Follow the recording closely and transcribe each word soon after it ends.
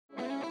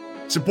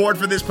Support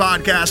for this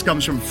podcast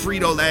comes from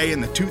Frito-Lay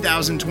and the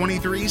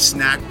 2023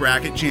 Snack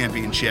Bracket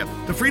Championship.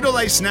 The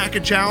Frito-Lay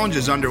Snack Challenge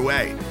is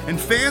underway, and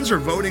fans are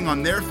voting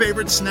on their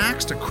favorite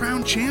snacks to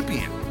crown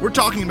champion. We're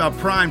talking about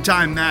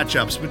prime-time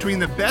matchups between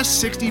the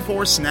best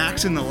 64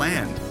 snacks in the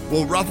land.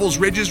 Will Ruffles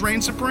Ridges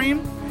reign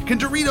supreme? Can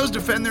Doritos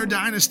defend their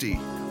dynasty?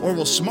 Or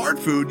will Smart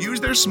Food use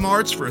their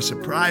smarts for a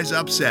surprise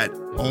upset?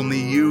 Only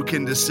you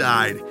can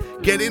decide.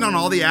 Get in on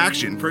all the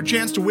action for a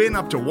chance to win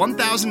up to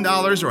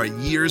 $1,000 or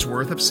a year's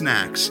worth of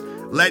snacks.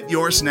 Let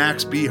your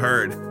snacks be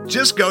heard.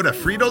 Just go to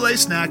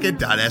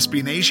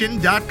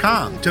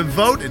fritolaysnacket.sbnation.com to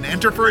vote and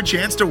enter for a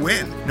chance to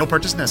win. No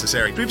purchase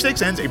necessary.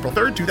 Sweepstakes ends April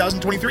 3rd,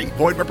 2023.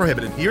 Void where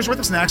prohibited. Year's worth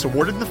of snacks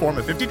awarded in the form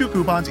of 52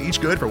 coupons, each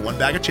good for one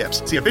bag of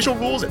chips. See official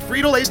rules at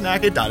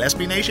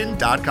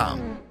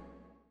fritolaysnacket.sbnation.com.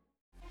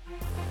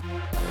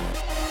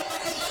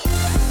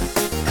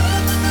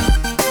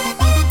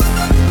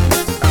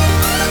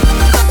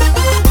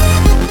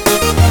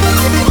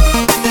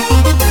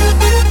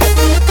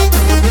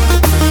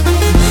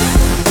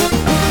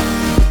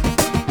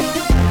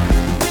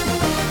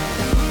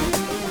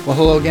 Well,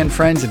 hello again,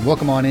 friends, and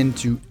welcome on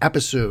into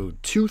episode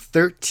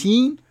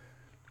 213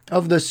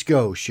 of the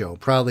Scho Show,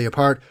 proudly a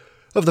part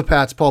of the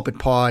Pat's Pulpit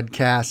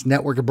Podcast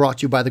Network, and brought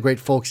to you by the great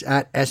folks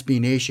at SB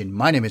Nation.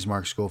 My name is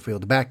Mark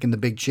Schofield, back in the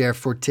big chair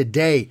for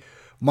today,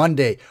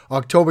 Monday,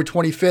 October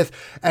 25th,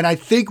 and I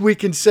think we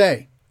can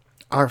say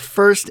our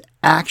first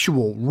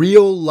actual,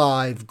 real,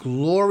 live,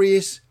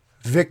 glorious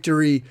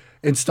victory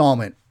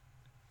installment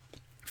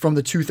from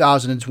the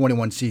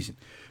 2021 season.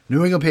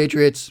 New England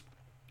Patriots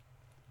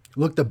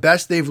look the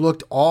best they've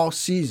looked all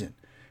season,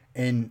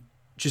 and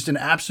just an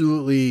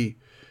absolutely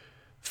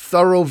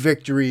thorough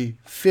victory,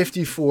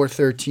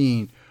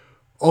 54-13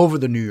 over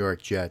the New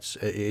York Jets.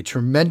 A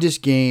tremendous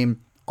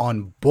game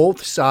on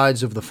both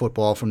sides of the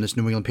football from this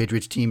New England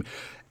Patriots team.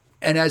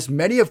 And as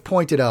many have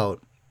pointed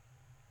out,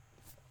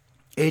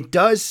 it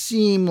does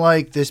seem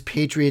like this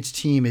Patriots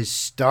team is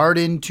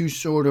starting to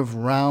sort of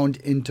round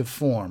into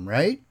form,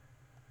 right?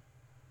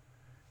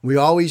 We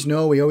always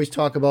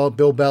talk about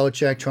Bill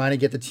Belichick trying to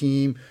get the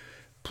team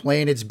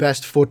playing its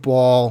best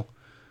football,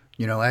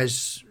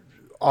 as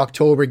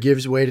October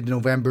gives way to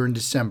November and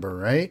December,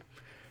 right?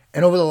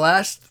 And over the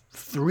last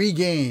 3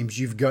 games,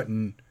 you've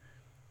gotten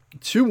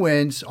 2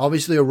 wins,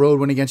 obviously a road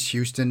win against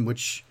Houston,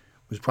 which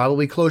was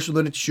probably closer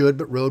than it should,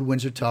 but road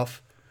wins are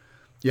tough.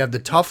 You have the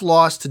tough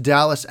loss to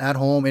Dallas at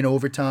home in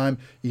overtime.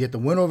 You get the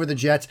win over the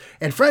Jets.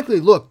 And frankly,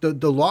 look,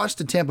 the loss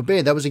to Tampa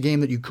Bay, that was a game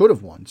that you could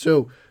have won.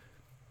 So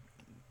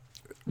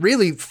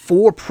really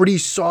 4 pretty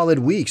solid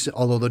weeks,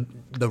 although the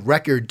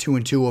record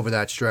 2-2 over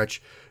that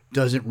stretch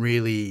doesn't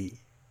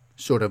really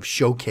sort of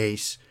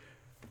showcase,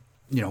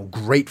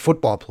 great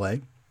football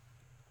play.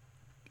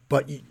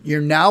 But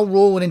you're now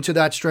rolling into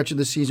that stretch of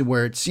the season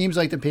where it seems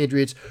like the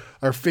Patriots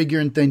are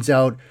figuring things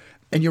out,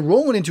 and you're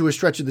rolling into a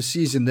stretch of the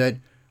season that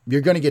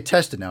you're going to get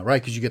tested now,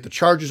 right? Because you get the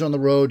Chargers on the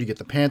road, you get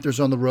the Panthers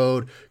on the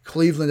road,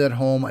 Cleveland at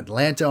home,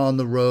 Atlanta on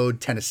the road,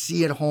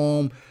 Tennessee at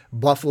home,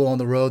 Buffalo on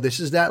the road.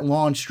 This is that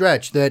long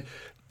stretch that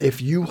if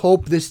you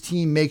hope this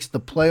team makes the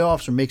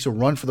playoffs or makes a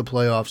run for the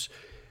playoffs,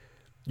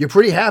 you're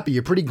pretty happy.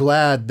 You're pretty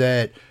glad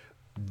that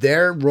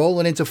they're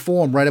rolling into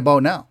form right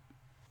about now.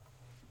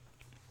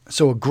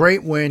 So a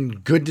great win.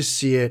 Good to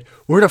see it.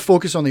 We're going to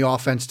focus on the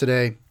offense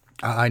today.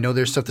 I know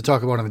there's stuff to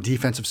talk about on the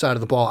defensive side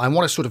of the ball. I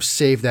want to sort of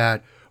save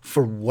that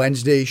for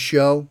Wednesday's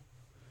show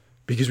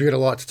because we got a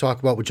lot to talk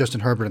about with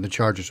Justin Herbert and the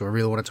Chargers. So I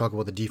really want to talk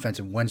about the defense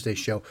in Wednesday's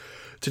show.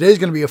 Today's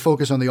going to be a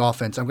focus on the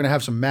offense. I'm going to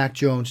have some Mac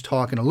Jones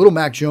talk and a little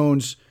Mac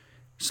Jones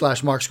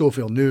 / Mark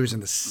Schofield news in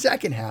the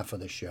second half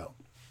of the show.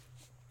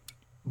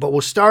 But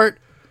we'll start,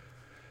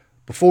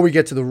 before we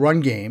get to the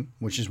run game,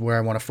 which is where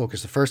I want to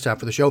focus the first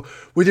half of the show,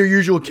 with your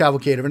usual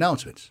cavalcade of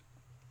announcements.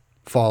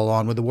 Follow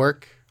on with the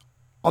work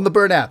on the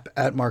Bird app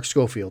at Mark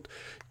Schofield.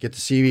 Get to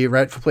see me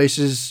right for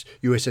places,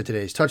 USA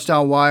Today's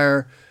Touchdown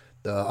Wire,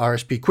 the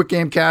RSP Quick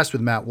Game Cast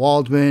with Matt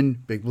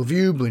Waldman, Big Blue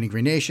View, Bleeding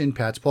Green Nation,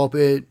 Pat's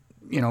Pulpit,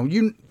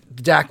 the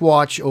Dak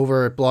Watch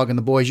over at Blogging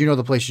the Boys. You know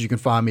the places you can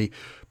find me,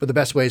 but the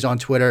best way is on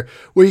Twitter,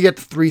 where you get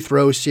the 3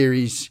 throws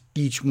series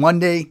each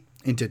Monday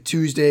into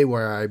Tuesday,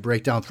 where I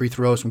break down 3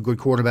 throws from good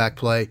quarterback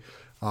play.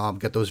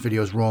 Got those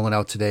videos rolling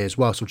out today as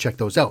well, so check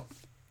those out.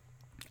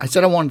 I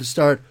said I wanted to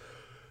start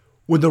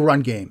with the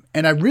run game,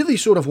 and I really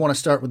sort of want to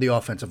start with the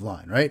offensive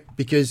line, right?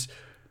 Because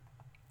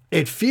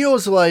it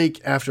feels like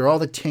after all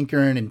the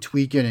tinkering and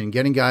tweaking and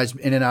getting guys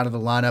in and out of the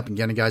lineup and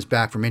getting guys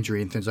back from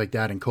injury and things like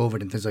that and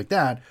COVID and things like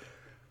that,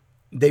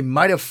 they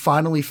might have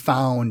finally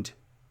found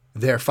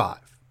their 5.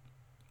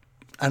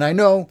 And I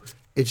know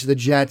it's the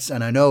Jets,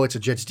 and I know it's a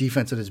Jets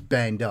defense that is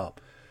banged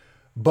up.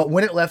 But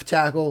when at left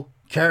tackle,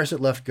 Karras at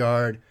left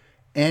guard,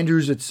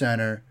 Andrews at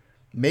center,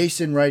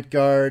 Mason right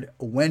guard,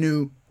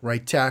 Wenu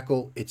right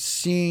tackle, it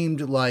seemed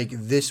like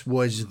this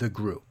was the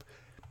group.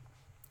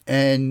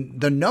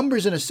 And the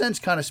numbers, in a sense,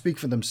 kind of speak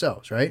for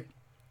themselves, right?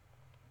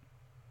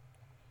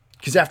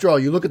 Because after all,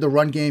 you look at the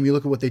run game, you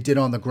look at what they did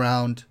on the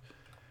ground.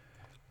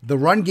 The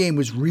run game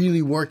was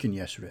really working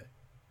yesterday.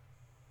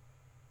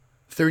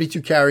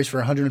 32 carries for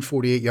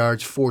 148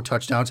 yards, 4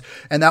 touchdowns.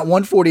 And that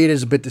 148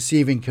 is a bit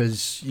deceiving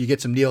because you get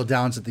some kneel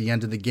downs at the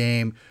end of the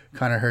game.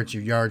 Kind of hurts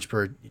your yards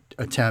per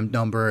attempt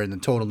number and the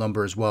total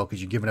number as well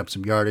because you're giving up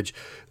some yardage.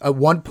 At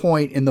one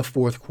point in the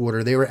fourth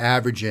quarter, they were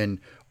averaging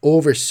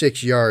over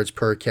 6 yards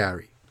per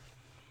carry.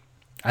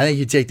 I think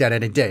you take that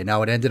any day.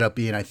 Now, it ended up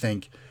being, I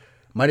think,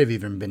 might have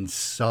even been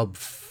sub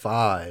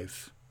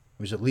 5.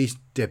 It was at least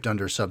dipped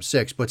under sub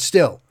 6. But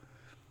still,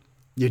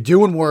 you're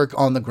doing work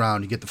on the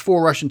ground. You get the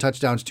 4 rushing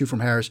touchdowns, 2 from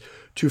Harris,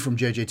 2 from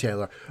J.J.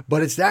 Taylor.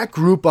 But it's that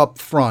group up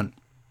front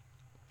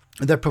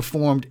that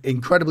performed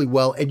incredibly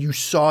well, and you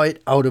saw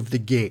it out of the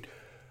gate.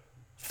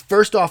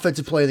 First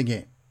offensive play of the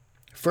game.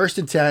 1st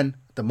and 10,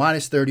 the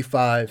minus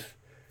 35.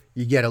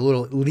 You get a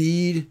little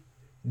lead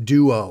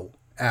duo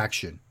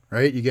action,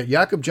 right? You get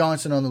Jakob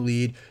Johnson on the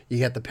lead. You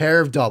get the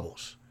pair of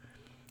doubles.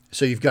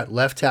 So you've got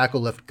left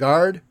tackle, left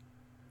guard,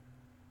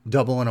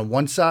 doubling on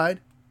one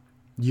side.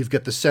 You've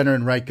got the center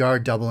and right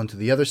guard doubling to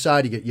the other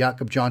side. You get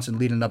Jakob Johnson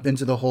leading up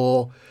into the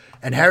hole.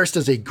 And Harris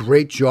does a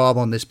great job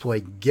on this play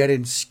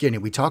getting skinny.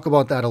 We talk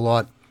about that a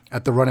lot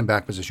at the running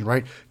back position,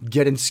 right?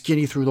 Getting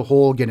skinny through the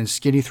hole, getting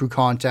skinny through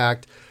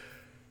contact.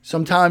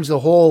 Sometimes the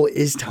hole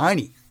is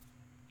tiny.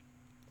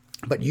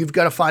 But you've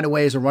got to find a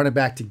way as a running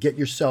back to get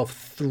yourself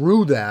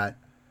through that.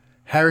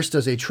 Harris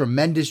does a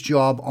tremendous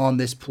job on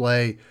this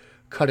play,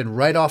 cutting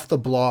right off the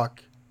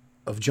block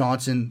of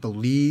Johnson, the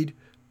lead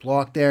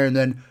block there, and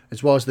then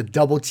as well as the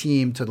double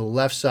team to the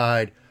left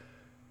side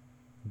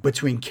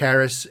between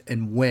Karras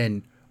and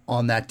Wynn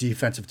on that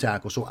defensive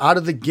tackle. So out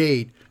of the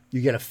gate,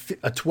 you get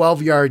a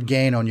 12-yard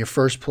gain on your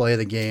first play of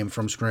the game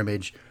from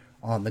scrimmage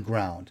on the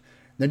ground.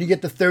 Then you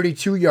get the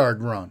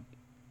 32-yard run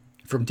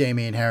from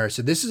Damian Harris.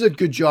 So this is a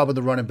good job of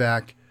the running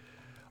back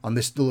on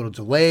this little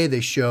delay. They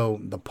show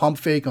the pump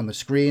fake on the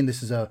screen.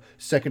 This is a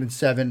 2nd and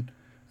 7,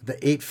 the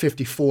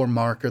 8:54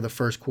 marker, the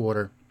first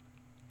quarter.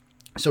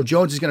 So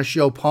Jones is going to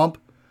show pump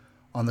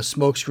on the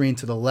smoke screen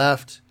to the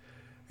left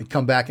and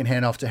come back and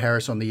hand off to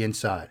Harris on the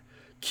inside.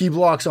 Key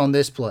blocks on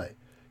this play.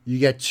 You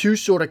get 2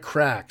 sort of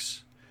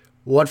cracks.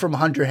 One from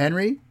Hunter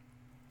Henry,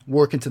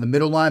 working to the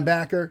middle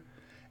linebacker,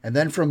 and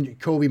then from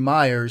Kobe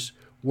Myers,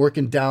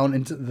 working down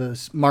into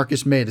the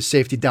Marcus May, the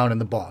safety down in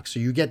the box. So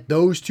you get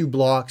those 2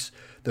 blocks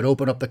that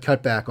open up the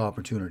cutback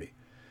opportunity.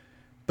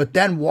 But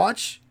then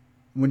watch,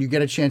 when you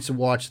get a chance to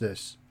watch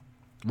this,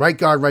 right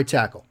guard, right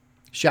tackle,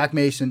 Shaq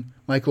Mason,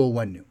 Michael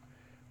Onwenu.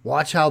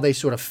 Watch how they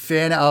sort of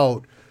fan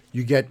out.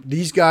 You get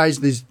these guys,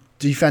 these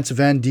defensive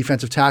end,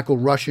 defensive tackle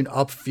rushing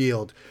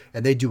upfield,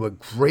 and they do a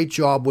great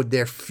job with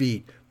their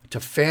feet to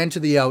fan to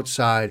the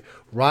outside,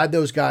 ride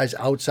those guys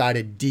outside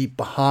and deep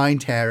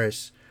behind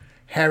Harris.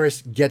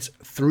 Harris gets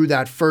through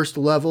that first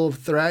level of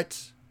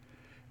threats,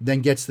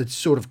 then gets the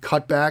sort of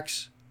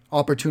cutbacks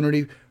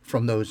opportunity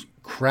from those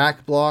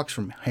crack blocks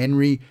from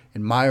Henry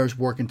and Myers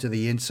working to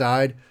the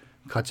inside,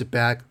 cuts it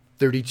back,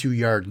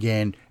 32-yard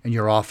gain, and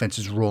your offense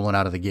is rolling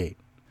out of the gate.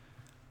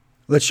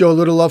 Let's show a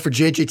little love for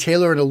J.J.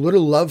 Taylor and a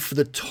little love for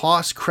the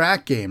toss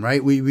crack game,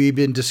 right? We've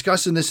been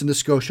discussing this in the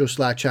Scho Show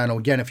Slack channel.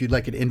 Again, if you'd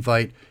like an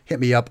invite,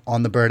 hit me up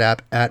on the Bird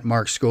app at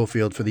Mark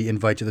Schofield for the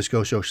invite to the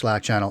Scho Show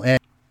Slack channel. And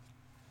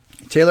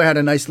Taylor had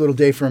a nice little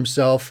day for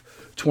himself,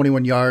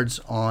 21 yards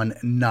on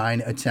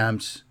 9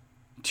 attempts,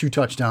 2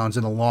 touchdowns,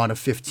 and a lawn of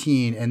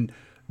 15. And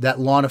that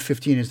lawn of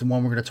 15 is the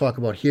one we're going to talk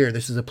about here.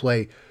 This is a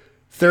play,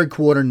 3rd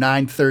quarter,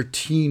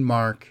 9:13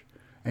 mark,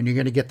 and you're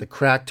going to get the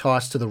crack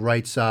toss to the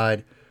right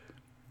side.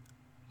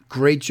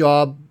 Great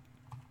job,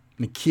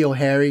 N'Keal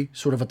Harry,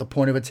 sort of at the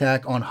point of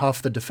attack on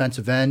Huff, the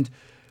defensive end.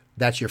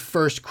 That's your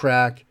first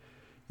crack.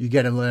 You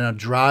get a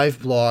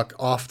drive block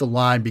off the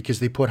line because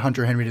they put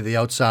Hunter Henry to the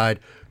outside,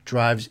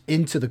 drives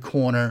into the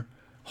corner,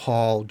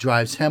 Hall,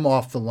 drives him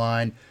off the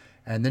line,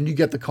 and then you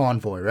get the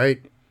convoy,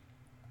 right?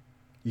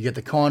 You get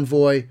the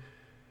convoy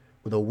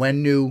with a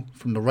Onwenu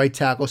from the right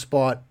tackle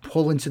spot,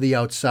 pull into the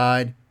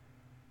outside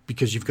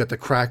because you've got the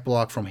crack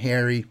block from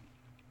Harry.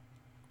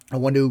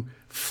 Onwenu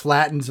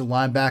flattens the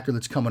linebacker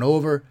that's coming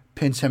over,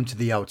 pins him to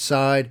the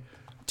outside.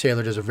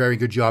 Taylor does a very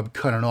good job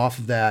cutting off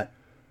of that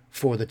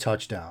for the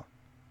touchdown.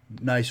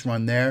 Nice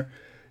run there.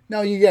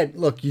 Now you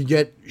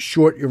get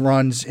short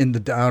runs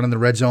down in the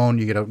red zone.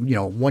 You get a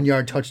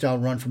 1-yard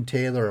touchdown run from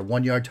Taylor, a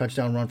 1-yard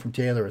touchdown run from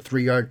Taylor, a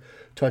 3-yard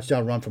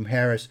touchdown run from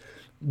Harris.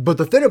 But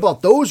the thing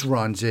about those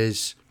runs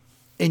is,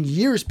 in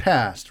years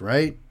past,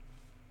 right?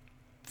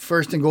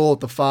 1st and goal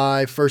at the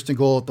 5, 1st and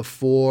goal at the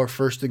 4,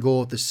 1st and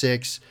goal at the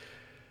 6.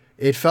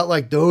 It felt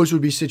like those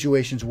would be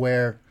situations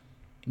where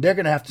they're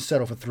going to have to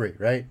settle for 3,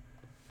 right?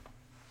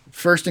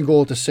 1st and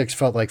goal at the 6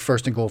 felt like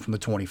 1st and goal from the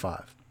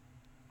 25.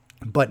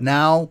 But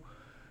now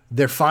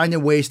they're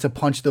finding ways to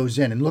punch those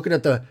in. And looking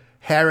at the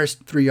Harris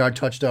 3-yard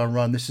touchdown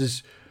run, this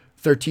is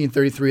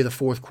 13:33 of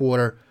the 4th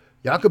quarter.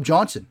 Jakob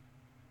Johnson,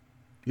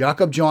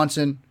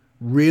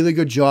 really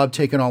good job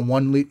taking on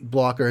one lead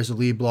blocker as a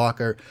lead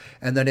blocker.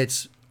 And then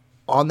it's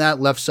on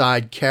that left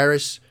side,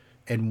 Karras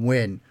and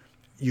Wynn.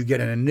 You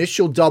get an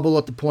initial double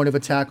at the point of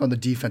attack on the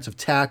defensive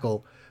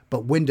tackle,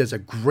 but Wynn does a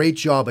great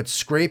job at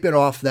scraping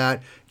off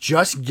that,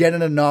 just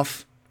getting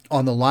enough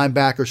on the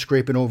linebacker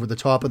scraping over the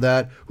top of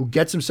that, who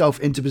gets himself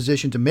into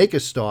position to make a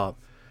stop.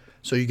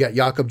 So you got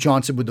Jakob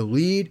Johnson with the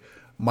lead.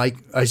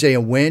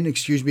 Isaiah Wynn,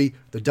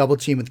 the double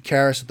team with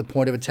Karras at the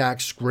point of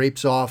attack,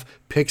 scrapes off,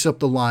 picks up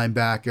the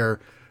linebacker,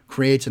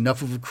 creates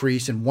enough of a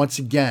crease, and once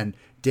again,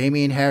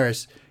 Damian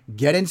Harris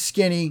getting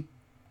skinny,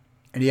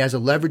 and he has a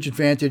leverage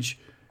advantage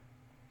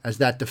as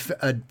that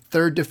a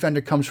third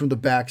defender comes from the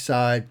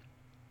backside.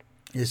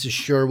 This is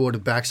Sherwood, a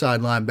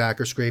backside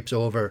linebacker, scrapes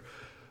over,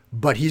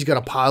 but he's got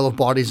a pile of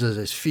bodies at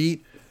his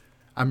feet.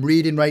 I'm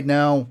reading right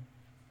now.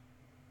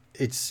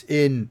 It's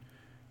in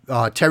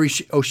Terry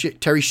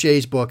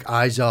Shea's book,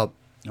 Eyes Up,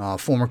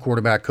 former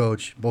quarterback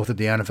coach, both at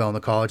the NFL and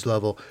the college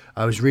level.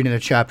 I was reading a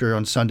chapter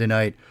on Sunday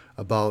night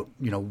about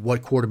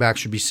what quarterbacks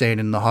should be saying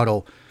in the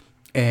huddle.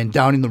 And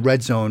down in the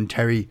red zone,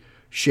 Terry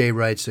Shea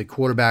writes that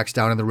quarterbacks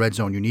down in the red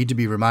zone, you need to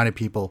be reminding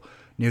people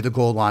near the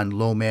goal line,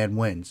 low man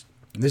wins.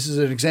 And this is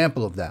an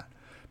example of that.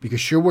 Because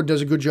Sherwood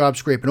does a good job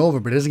scraping over,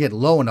 but doesn't get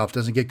low enough,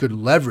 doesn't get good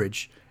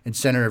leverage and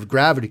center of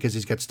gravity because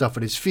he's got stuff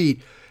at his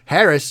feet.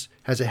 Harris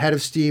has a head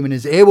of steam and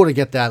is able to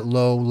get that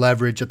low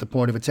leverage at the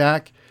point of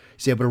attack.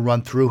 He's able to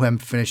run through him,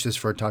 finish this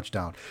for a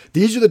touchdown.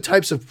 These are the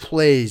types of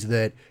plays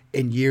that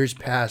in years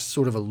past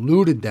sort of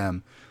eluded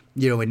them,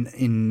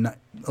 in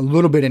a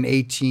little bit in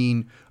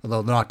 18,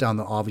 although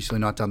obviously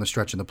not down the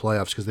stretch in the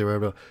playoffs because they were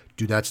able to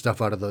do that stuff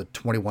out of the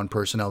 21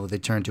 personnel that they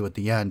turned to at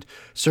the end.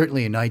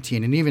 Certainly in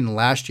 19, and even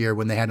last year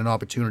when they had an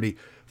opportunity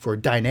for a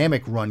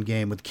dynamic run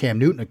game with Cam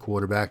Newton at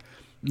quarterback,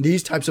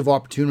 these types of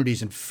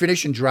opportunities and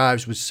finishing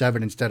drives with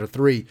 7 instead of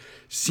 3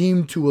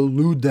 seem to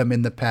elude them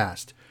in the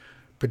past.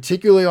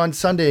 Particularly on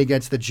Sunday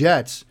against the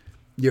Jets,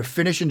 you're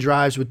finishing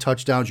drives with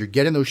touchdowns, you're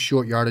getting those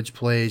short yardage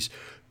plays,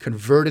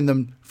 converting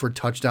them for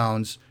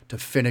touchdowns to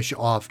finish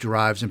off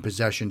drives and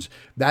possessions.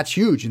 That's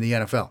huge in the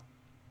NFL.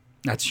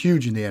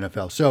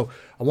 So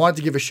I wanted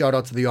to give a shout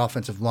out to the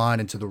offensive line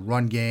and to the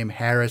run game.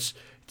 Harris,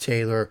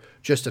 Taylor,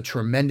 just a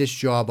tremendous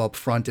job up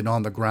front and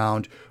on the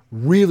ground.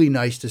 Really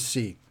nice to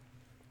see.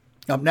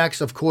 Up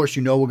next, of course,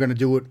 we're going to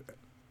do it.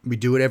 We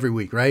do it every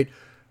week, right?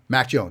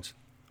 Mac Jones.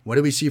 What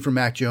did we see from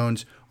Mac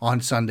Jones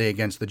on Sunday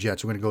against the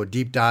Jets? We're going to go a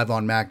deep dive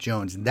on Mac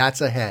Jones. And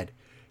that's ahead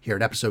here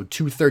at episode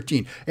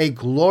 213. A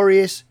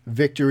glorious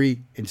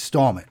victory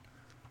installment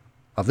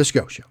of the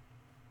Scho Show.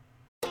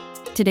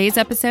 Today's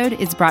episode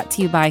is brought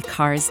to you by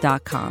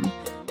Cars.com.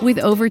 With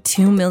over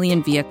 2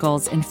 million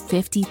vehicles and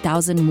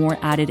 50,000 more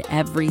added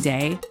every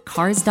day,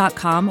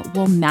 Cars.com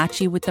will match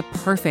you with the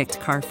perfect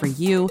car for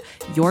you,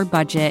 your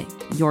budget,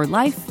 your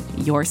life,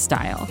 your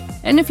style.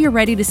 And if you're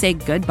ready to say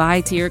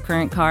goodbye to your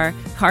current car,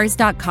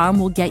 Cars.com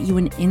will get you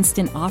an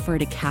instant offer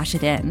to cash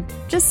it in.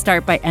 Just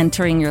start by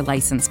entering your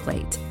license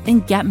plate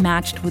and get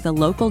matched with a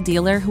local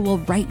dealer who will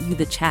write you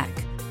the check.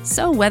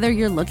 So whether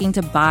you're looking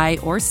to buy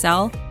or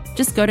sell,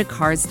 just go to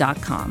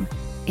Cars.com.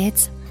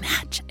 It's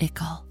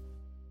magical.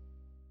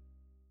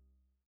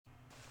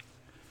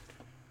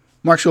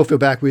 Mark Schofield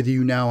back with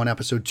you now on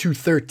episode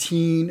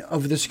 213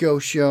 of the Scho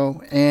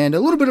Show, and a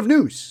little bit of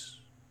news.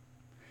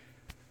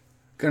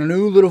 Got a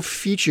new little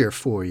feature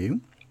for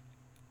you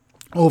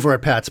over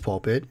at Pat's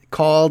Pulpit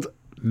called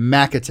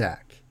Mac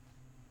Attack.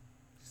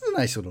 It's a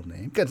nice little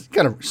name.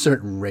 Got a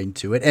certain ring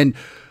to it, and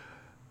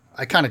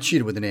I kind of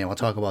cheated with the name. I'll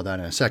talk about that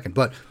in a second.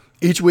 But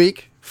each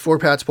week for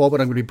Pat's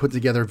Pulpit, I'm going to be putting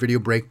together a video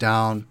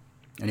breakdown,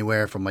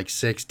 anywhere from like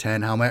 6,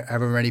 10,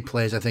 however many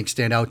plays I think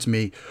stand out to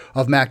me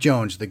of Mac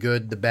Jones. The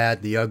good, the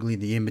bad, the ugly,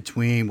 the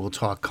in-between. We'll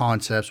talk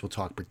concepts. We'll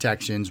talk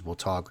protections. We'll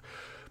talk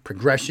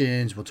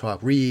progressions. We'll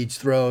talk reads,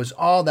 throws,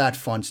 all that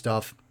fun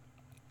stuff.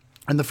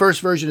 And the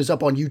first version is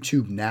up on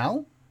YouTube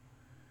now.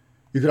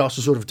 You could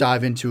also sort of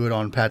dive into it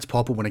on Pat's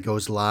Pulpit when it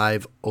goes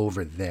live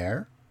over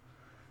there.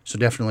 So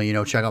definitely,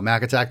 check out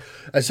Mac Attack.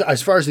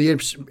 As far as the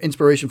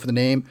inspiration for the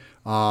name,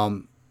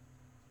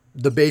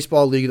 the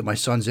baseball league that my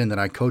son's in, that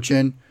I coach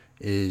in,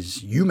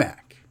 is UMAC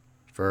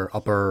for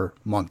Upper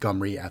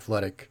Montgomery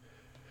Athletic.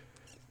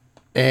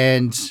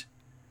 And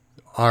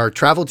our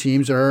travel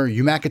teams are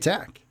UMAC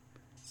Attack.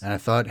 And I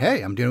thought,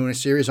 hey, I'm doing a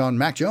series on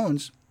Mac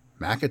Jones.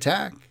 Mac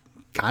Attack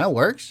kind of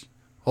works.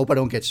 Hope I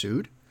don't get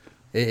sued.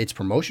 It's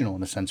promotional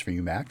in a sense for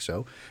UMAC.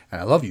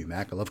 And I love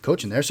UMAC. I love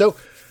coaching there. So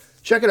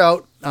check it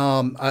out.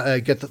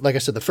 Like I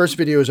said, the first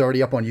video is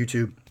already up on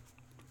YouTube,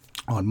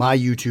 on my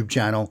YouTube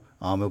channel.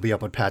 It'll be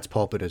up on Pat's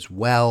Pulpit as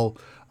well.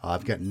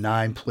 I've got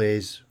 9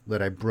 plays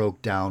that I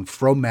broke down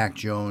from Mac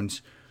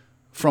Jones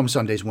from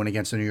Sunday's win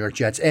against the New York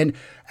Jets. And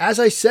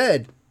as I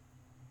said,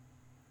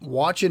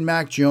 watching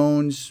Mac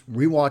Jones,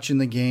 rewatching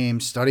the game,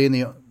 studying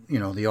the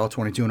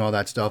All-22 and all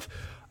that stuff,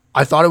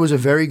 I thought it was a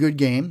very good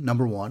game,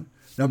 number one.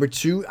 Number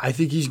two, I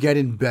think he's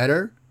getting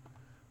better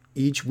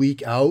each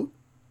week out.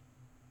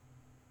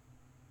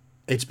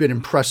 It's been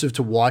impressive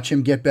to watch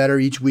him get better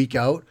each week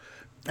out.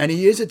 And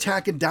he is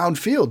attacking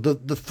downfield.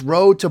 The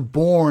throw to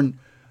Bourne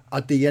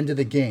at the end of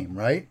the game,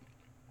 right?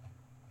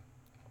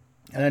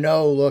 And I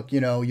know, look,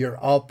 you're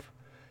up.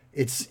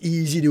 It's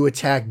easy to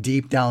attack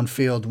deep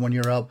downfield when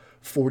you're up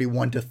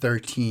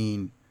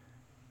 41-13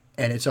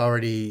 and it's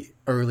already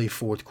early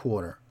fourth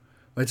quarter.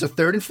 But it's a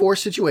 3rd and 4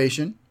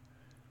 situation.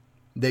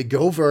 They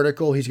go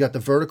vertical. He's got the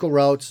vertical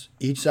routes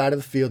each side of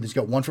the field. He's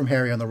got one from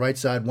Harry on the right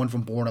side, one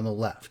from Bourne on the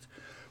left.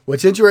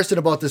 What's interesting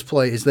about this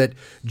play is that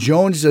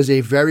Jones does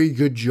a very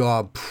good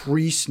job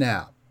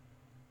pre-snap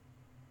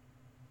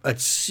at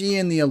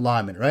seeing the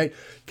alignment, right?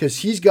 Because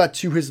he's got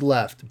to his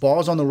left,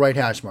 ball's on the right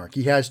hash mark.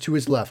 He has to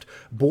his left,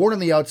 Bourne on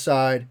the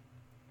outside,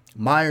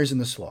 Myers in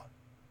the slot.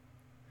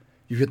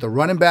 You've got the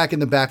running back in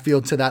the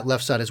backfield to that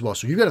left side as well.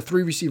 So you've got a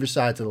 3-receiver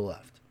side to the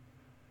left.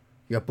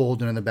 You got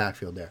Bolden in the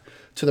backfield there.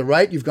 To the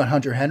right, you've got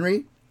Hunter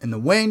Henry in the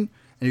wing,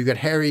 and you've got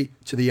Harry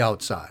to the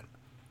outside.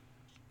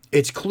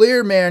 It's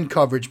clear man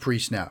coverage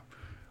pre-snap.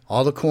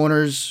 All the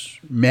corners,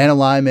 man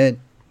alignment,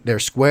 they're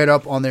squared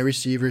up on their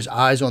receivers,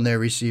 eyes on their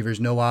receivers,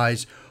 no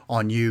eyes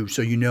on you.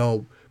 So you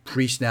know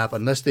pre-snap,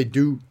 unless they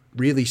do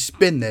really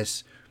spin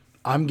this,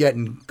 I'm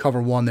getting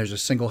cover one, there's a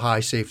single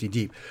high safety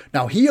deep.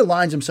 Now, he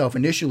aligns himself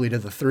initially to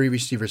the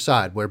 3-receiver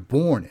side where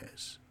Bourne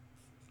is.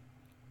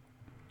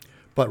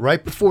 But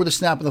right before the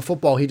snap of the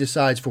football, he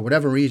decides, for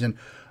whatever reason,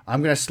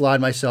 I'm going to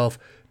slide myself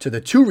to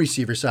the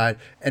 2-receiver side.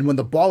 And when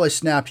the ball is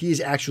snapped, he is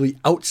actually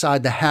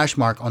outside the hash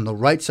mark on the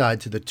right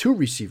side to the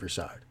 2-receiver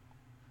side.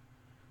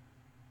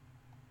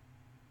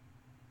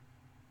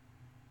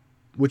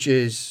 Which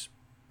is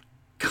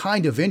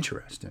kind of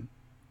interesting.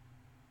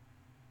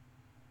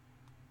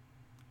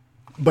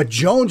 But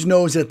Jones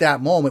knows at that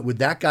moment, with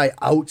that guy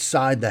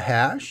outside the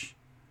hash,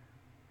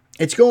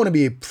 it's going to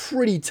be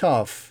pretty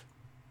tough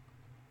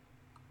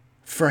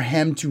for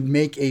him to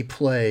make a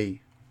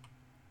play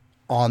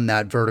on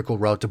that vertical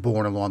route to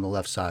Bourne along the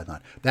left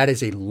sideline. That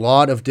is a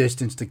lot of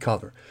distance to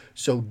cover.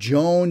 So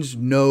Jones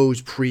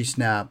knows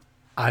pre-snap,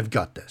 I've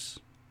got this.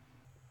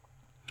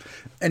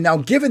 And now,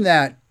 given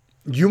that,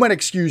 you might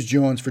excuse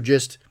Jones for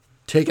just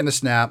taking the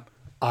snap,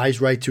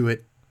 eyes right to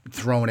it,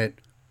 throwing it,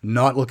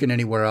 not looking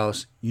anywhere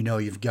else. You know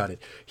you've got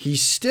it. He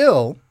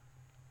still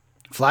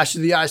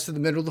flashes the eyes to the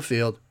middle of the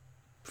field,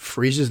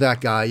 freezes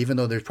that guy, even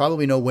though there's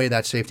probably no way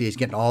that safety is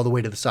getting all the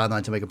way to the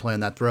sideline to make a play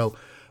on that throw,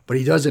 but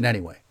he does it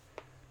anyway.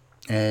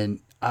 And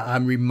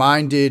I'm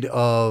reminded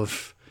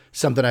of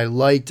something I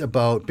liked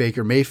about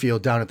Baker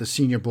Mayfield down at the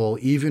Senior Bowl,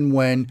 even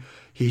when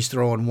he's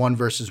throwing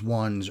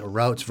 1-versus-1s or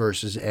routes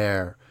versus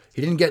air.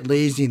 He didn't get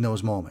lazy in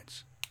those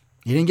moments.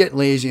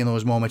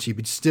 He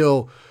would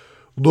still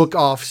look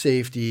off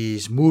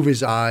safeties, move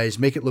his eyes,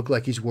 make it look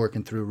like he's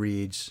working through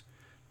reads.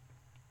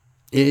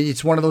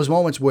 It's one of those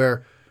moments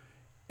where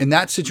in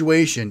that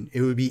situation,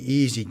 it would be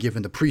easy,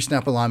 given the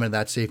pre-snap alignment of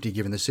that safety,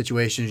 given the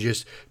situation, to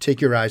just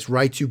take your eyes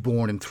right to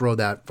Bourne and throw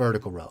that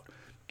vertical route.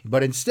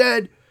 But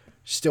instead,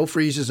 still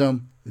freezes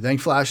him, then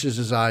flashes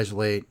his eyes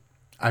late.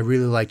 I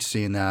really liked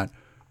seeing that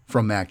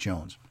from Mac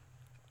Jones.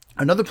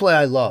 Another play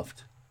I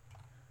loved,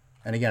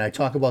 and again, I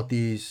talk about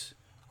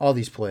all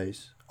these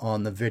plays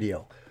on the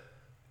video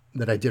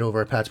that I did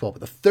over at Pat's Ball,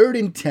 but the 3rd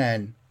and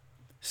 10,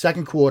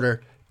 second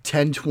quarter,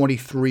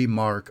 10:23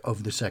 mark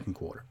of the second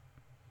quarter.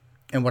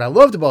 And what I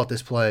loved about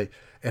this play,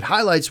 it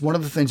highlights one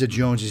of the things that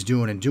Jones is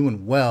doing and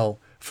doing well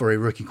for a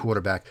rookie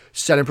quarterback,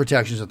 setting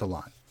protections at the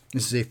line.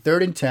 This is a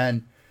 3rd and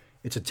 10.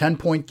 It's a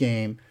 10-point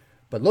game.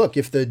 But look,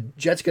 if the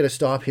Jets get a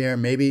stop here,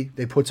 maybe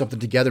they put something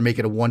together, make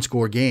it a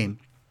 1-score game.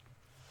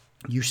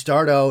 You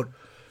start out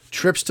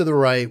trips to the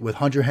right with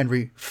Hunter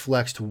Henry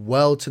flexed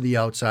well to the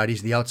outside.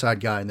 He's the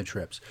outside guy in the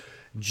trips.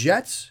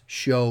 Jets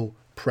show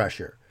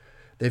pressure.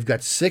 They've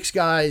got 6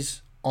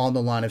 guys on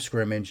the line of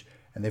scrimmage.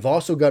 And they've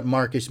also got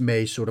Marcus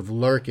May sort of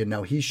lurking.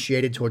 Now, he's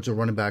shaded towards the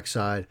running back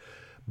side.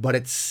 But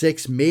at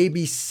 6,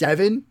 maybe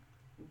 7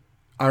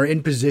 are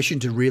in position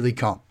to really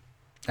come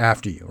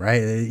after you,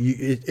 right?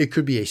 It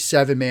could be a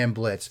 7-man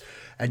blitz.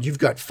 And you've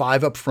got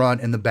 5 up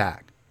front in the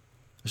back.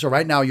 So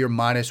right now, you're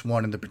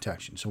 -1 in the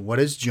protection. So what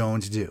does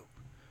Jones do?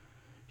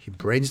 He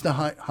brings the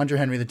Hunter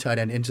Henry, the tight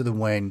end, into the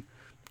wing,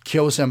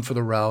 kills him for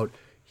the route.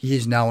 He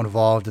is now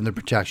involved in the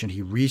protection.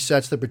 He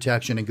resets the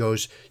protection and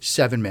goes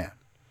 7-man.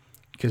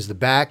 Because the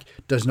back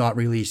does not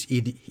release.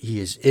 He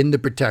is in the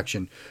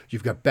protection.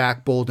 You've got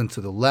back Bolden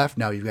to the left.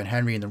 Now you've got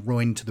Henry in the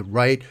wing to the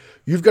right.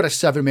 You've got a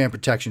 7-man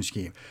protection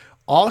scheme.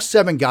 All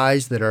 7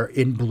 guys that are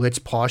in blitz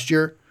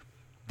posture,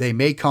 they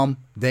may come,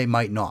 they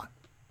might not.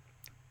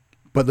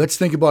 But let's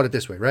think about it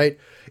this way, right?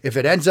 If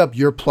it ends up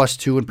you're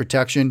 +2 in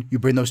protection, you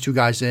bring those 2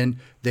 guys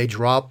in, they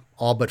drop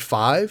all but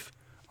 5.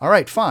 All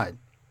right, fine.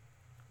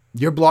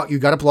 You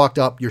got it blocked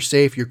up. You're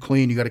safe. You're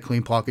clean. You got a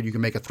clean pocket. You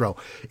can make a throw.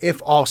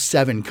 If all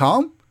 7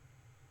 come,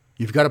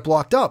 you've got it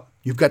blocked up.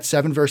 You've got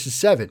 7 versus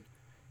 7.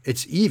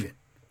 It's even.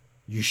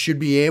 You should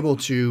be able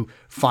to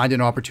find an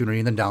opportunity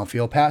in the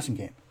downfield passing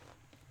game.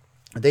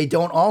 They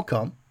don't all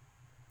come.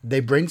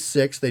 They bring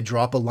 6. They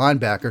drop a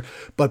linebacker.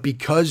 But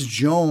because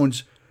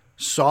Jones'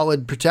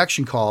 solid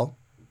protection call,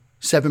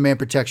 7-man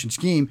protection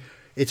scheme,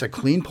 it's a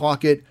clean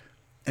pocket.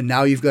 And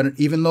now you've got,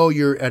 even though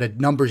you're at a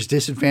numbers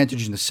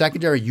disadvantage in the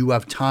secondary, you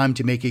have time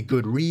to make a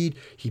good read.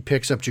 He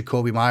picks up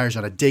Jacoby Myers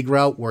on a dig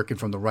route, working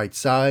from the right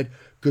side.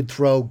 Good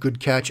throw, good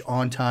catch,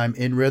 on time,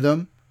 in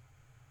rhythm.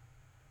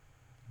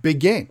 Big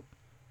game.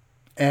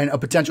 And a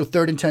potential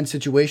 3rd and 10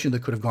 situation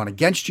that could have gone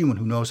against you, and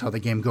who knows how the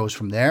game goes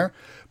from there.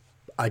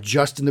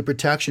 Adjusting the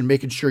protection,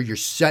 making sure you're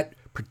set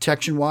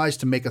protection-wise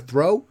to make a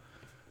throw,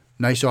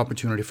 nice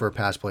opportunity for a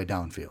pass play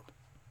downfield.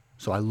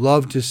 So I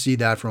love to see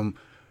that from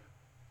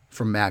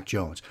Mac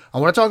Jones. I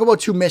want to talk about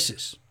two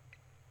misses.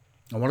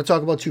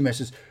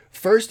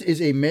 First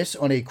is a miss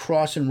on a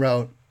crossing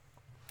route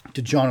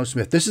to Jonnu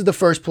Smith. This is the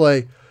first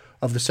play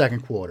of the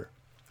second quarter.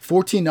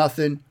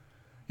 14-0.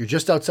 You're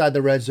just outside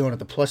the red zone at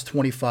the plus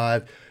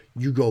 25.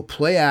 You go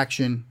play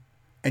action,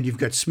 and you've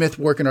got Smith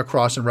working a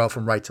crossing route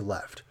from right to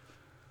left.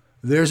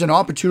 There's an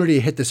opportunity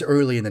to hit this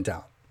early in the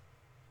down.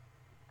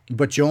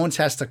 But Jones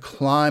has to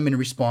climb in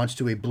response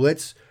to a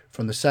blitz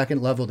from the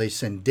second level. They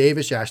send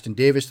Ashton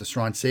Davis, the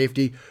strong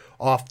safety,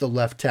 off the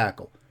left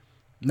tackle.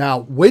 Now,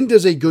 Wynn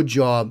does a good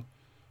job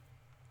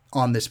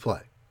on this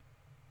play.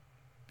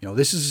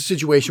 This is a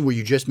situation where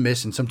you just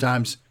miss, and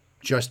sometimes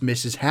just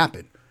misses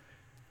happen.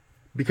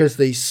 Because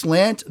they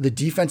slant the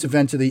defensive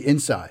end to the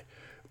inside.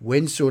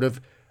 Wynn sort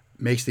of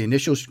makes the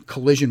initial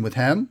collision with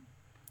him,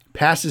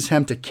 passes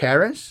him to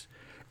Karras,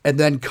 and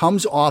then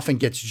comes off and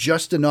gets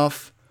just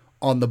enough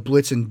on the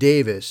blitz and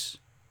Davis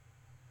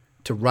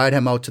to ride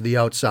him out to the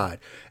outside.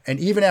 And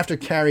even after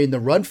carrying the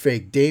run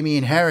fake,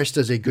 Damian Harris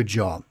does a good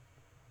job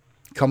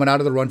coming out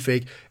of the run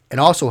fake and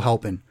also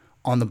helping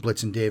on the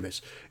blitz and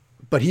Davis.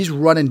 But he's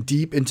running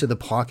deep into the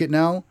pocket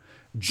now.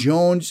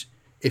 Jones,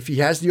 if he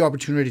has the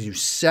opportunity to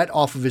set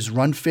off of his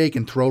run fake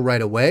and throw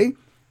right away,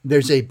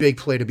 there's a big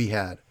play to be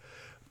had.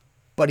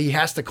 But he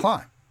has to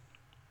climb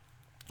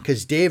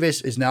because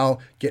Davis is now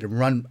getting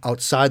run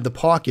outside the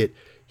pocket.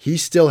 He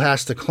still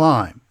has to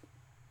climb.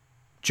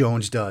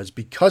 Jones does.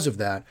 Because of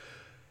that,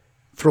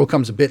 throw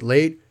comes a bit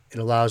late. It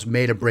allows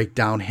May to break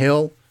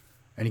downhill,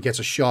 and he gets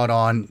a shot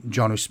on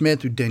Jonnu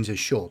Smith, who dings his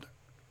shoulder.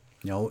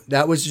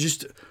 That was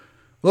just,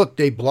 look,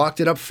 they blocked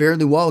it up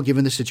fairly well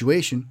given the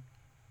situation.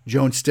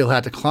 Jones still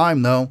had to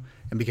climb, though,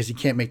 and because he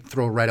can't make the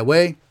throw right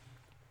away,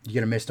 you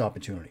get a missed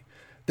opportunity.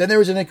 Then there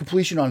was an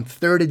incompletion on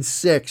 3rd and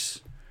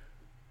 6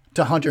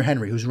 to Hunter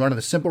Henry, who's running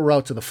the simple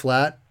route to the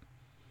flat.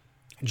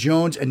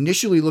 Jones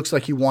initially looks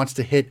like he wants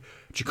to hit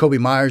Jacoby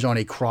Myers on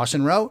a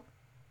crossing route,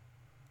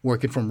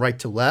 working from right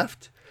to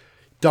left.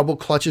 Double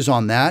clutches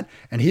on that,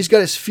 and he's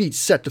got his feet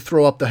set to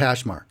throw up the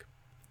hash mark.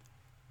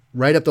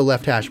 Right up the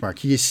left hash mark.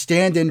 He is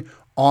standing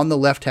on the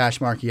left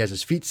hash mark. He has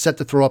his feet set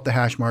to throw up the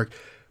hash mark,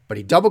 but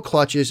he double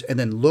clutches and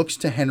then looks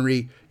to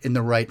Henry in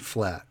the right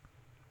flat.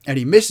 And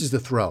he misses the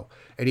throw.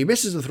 And he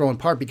misses the throw in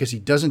part because he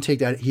doesn't take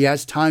that. He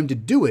has time to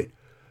do it,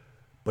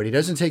 but he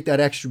doesn't take that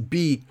extra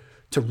beat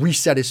to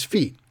reset his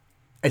feet.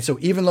 And so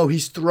even though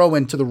he's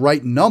throwing to the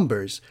right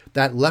numbers,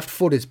 that left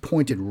foot is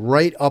pointed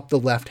right up the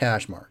left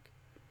hash mark.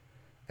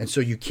 And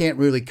so you can't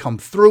really come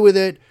through with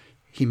it.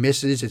 He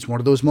misses. It's one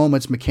of those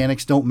moments.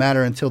 Mechanics don't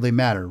matter until they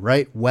matter,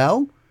 right?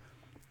 Well,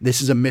 this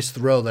is a missed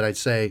throw that I'd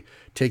say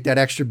take that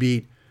extra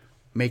beat,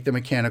 make the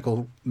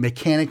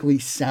mechanically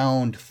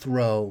sound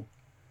throw,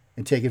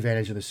 and take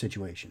advantage of the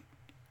situation.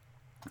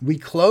 We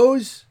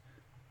close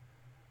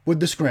with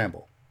the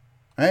scramble,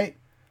 right?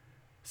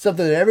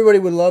 Something that everybody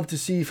would love to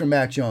see from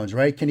Mac Jones,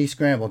 right? Can he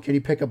scramble? Can he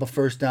pick up a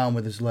first down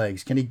with his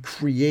legs? Can he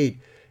create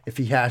if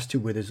he has to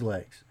with his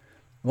legs?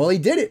 Well, he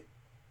did it.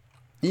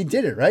 He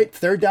did it, right?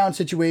 3rd down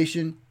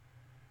situation.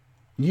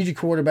 You need your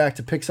quarterback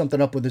to pick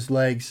something up with his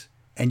legs,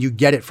 and you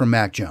get it from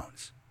Mac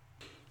Jones.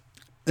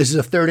 This is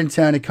a 3rd and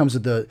 10. It comes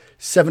at the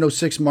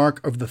 7:06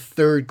 mark of the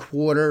third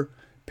quarter.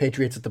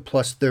 Patriots at the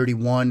plus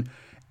 31.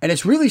 And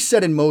it's really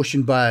set in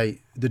motion by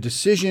the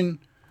decision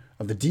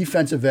of the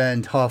defensive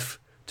end, Huff,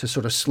 to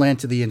sort of slant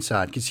to the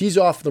inside because he's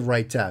off the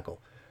right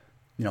tackle.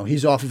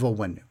 He's off of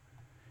Owenu.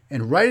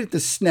 And right at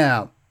the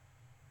snap,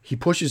 he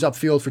pushes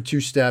upfield for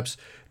 2 steps,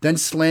 then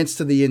slants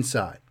to the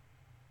inside.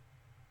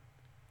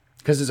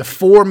 Because there's a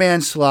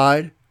 4-man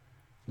slide,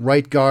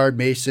 right guard,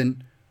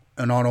 Mason,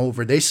 and on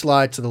over. They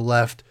slide to the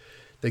left.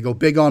 They go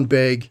big on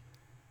big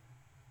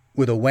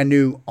with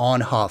Owenu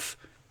on Huff.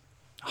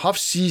 Huff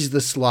sees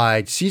the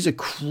slide, sees a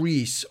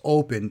crease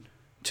open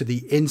to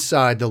the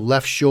inside, the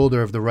left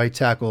shoulder of the right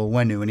tackle,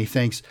 Owenu, and he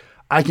thinks,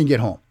 I can get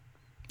home.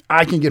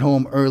 I can get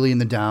home early in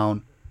the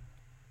down.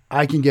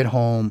 I can get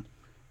home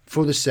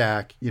for the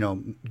sack,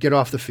 get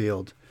off the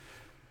field.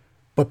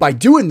 But by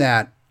doing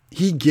that,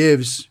 he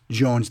gives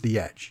Jones the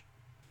edge.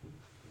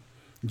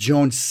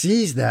 Jones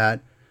sees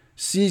that,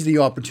 sees the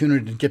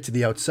opportunity to get to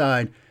the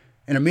outside,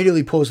 and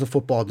immediately pulls the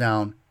football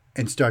down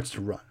and starts to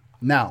run.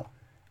 Now,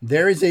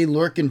 there is a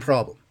lurking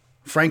problem.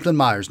 Franklin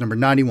Myers, number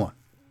 91.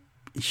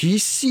 He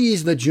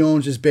sees that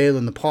Jones is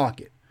bailing the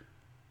pocket.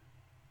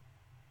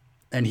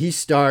 And he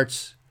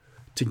starts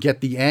to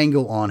get the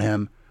angle on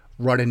him,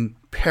 running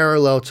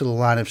parallel to the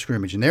line of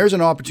scrimmage. And there's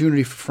an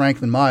opportunity for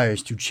Franklin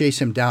Myers to chase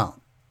him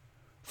down.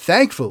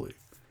 Thankfully,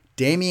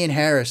 Damian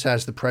Harris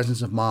has the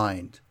presence of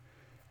mind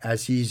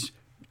as he's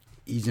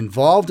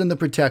involved in the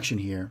protection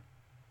here.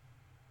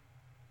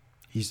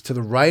 He's to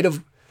the right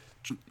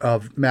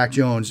of Mac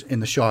Jones in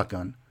the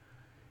shotgun.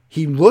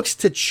 He looks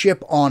to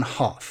chip on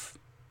Huff.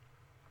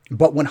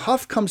 But when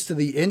Huff comes to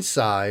the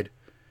inside,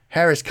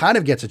 Harris kind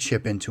of gets a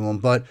chip into him,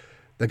 but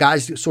the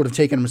guy's sort of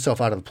taking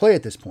himself out of the play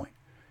at this point.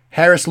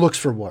 Harris looks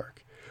for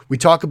work. We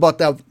talk about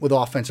that with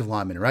offensive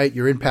linemen, right?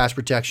 You're in pass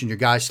protection. Your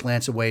guy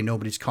slants away.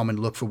 Nobody's coming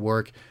to look for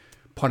work.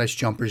 Punish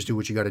jumpers. Do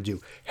what you got to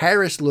do.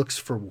 Harris looks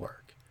for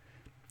work.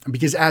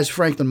 Because as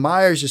Franklin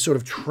Myers is sort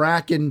of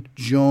tracking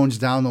Jones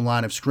down the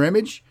line of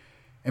scrimmage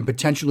and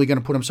potentially going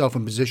to put himself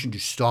in position to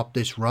stop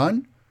this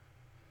run,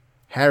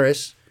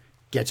 Harris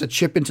gets a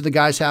chip into the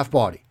guy's half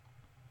body.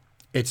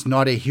 It's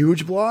not a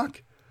huge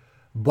block,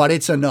 but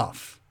it's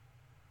enough.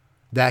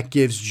 That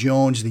gives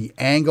Jones the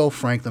angle.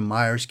 Franklin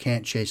Myers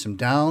can't chase him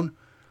down.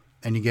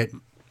 And you get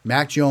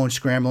Mac Jones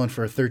scrambling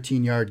for a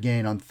 13-yard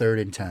gain on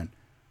 3rd and 10.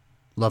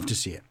 Love to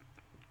see it.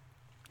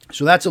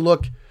 So that's a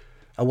look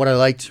at what I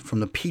liked from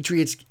the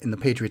Patriots and the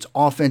Patriots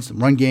offense, the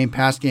run game,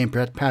 pass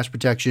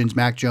protections,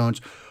 Mac Jones,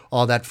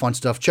 all that fun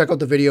stuff. Check out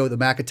the video, the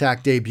Mac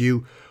Attack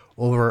debut,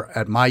 over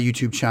at my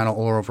YouTube channel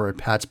or over at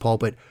Pat's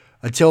Pulpit.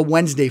 Until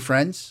Wednesday,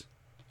 friends,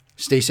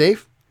 stay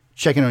safe,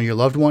 check in on your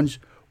loved ones,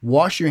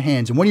 wash your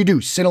hands, and when you do,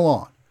 sit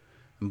along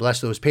and bless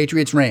those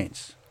Patriots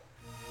reigns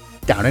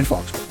down in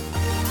Foxborough.